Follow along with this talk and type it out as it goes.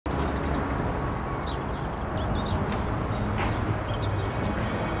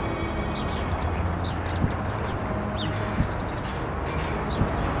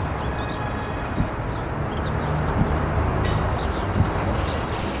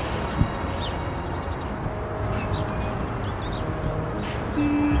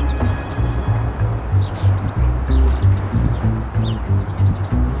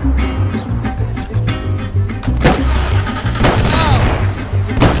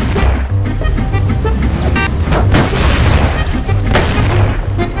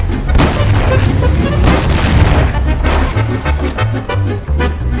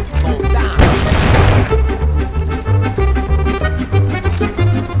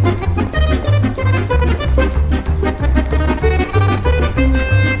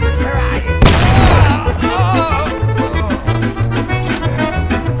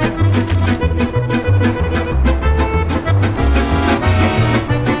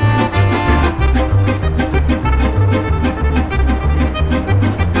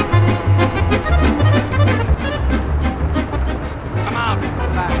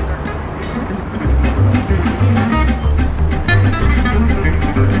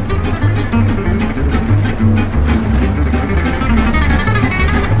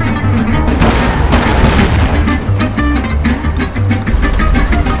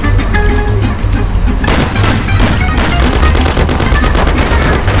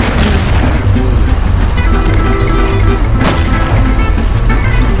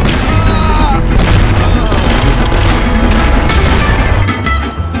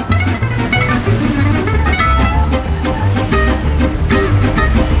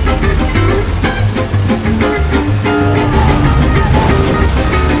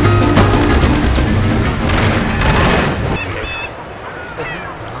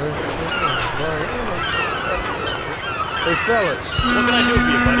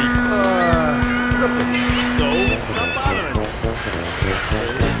nothing. So, not bothering me. So,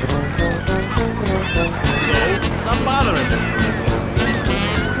 not bothering me.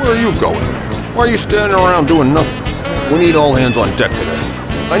 Where are you going? Why are you standing around doing nothing? We need all hands on deck today.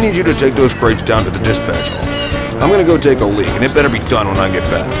 I need you to take those crates down to the dispatch hall. I'm gonna go take a leak, and it better be done when I get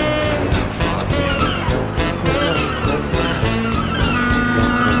back.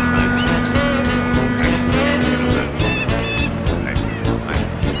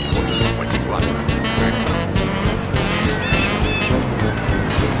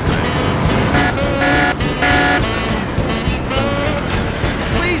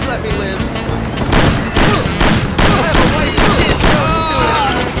 Please let me live.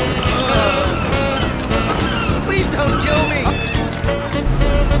 Please don't kill me.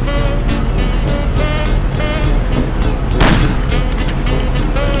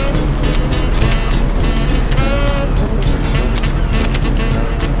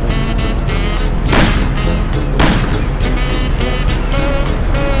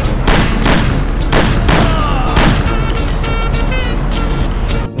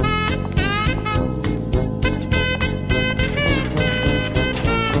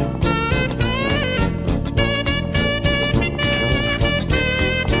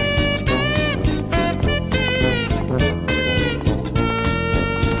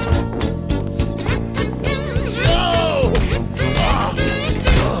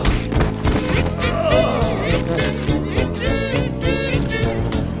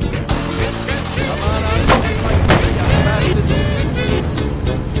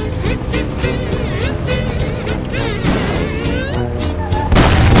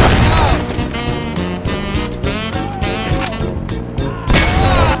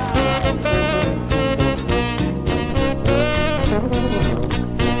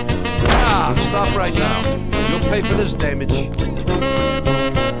 Stop right now. You'll pay for this damage.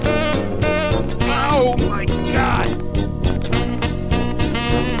 Oh my God!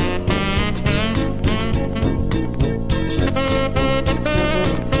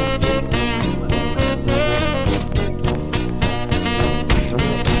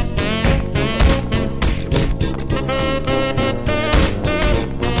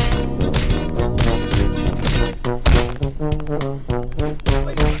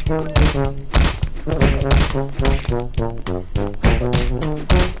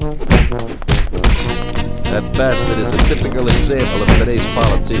 That bastard is a typical example of today's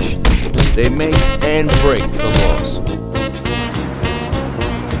politicians. They make and break the laws.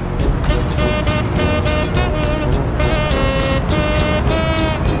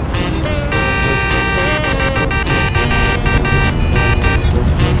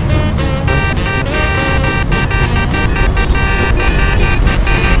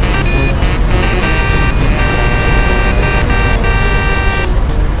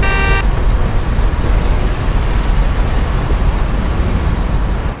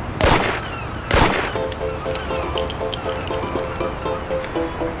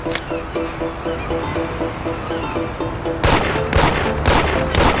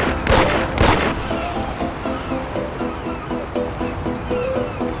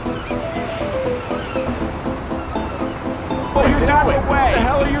 What the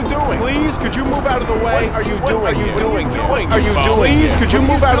hell are you doing? Please, could you move out of the way? What are you doing? Are you doing? Please, could you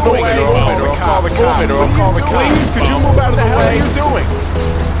move out of the way? I'll call the cops. Please, could you move out of the way? What are you doing?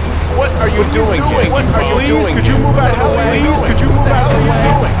 What are you doing? What are you doing? Please, could you move out of the way? Please, could you move out of the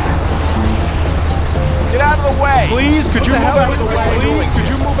way? Get out of the way! Please, could you move out of the way? Please, could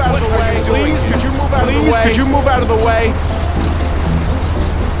you move out of the way? Please, could you move out of the way? Please, could you move out of the way?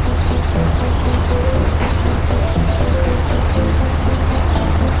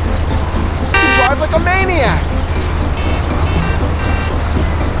 Drive like a maniac!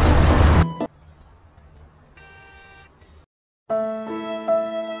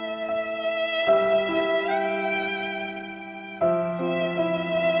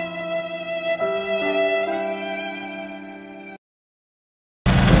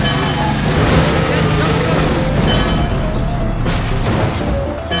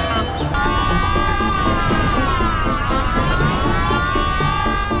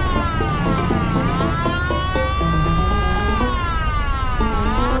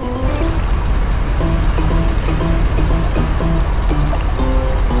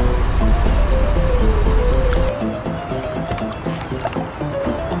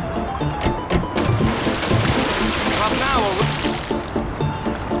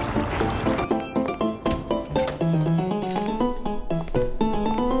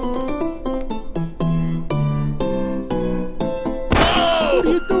 What are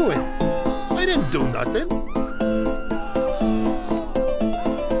you doing? I didn't do nothing.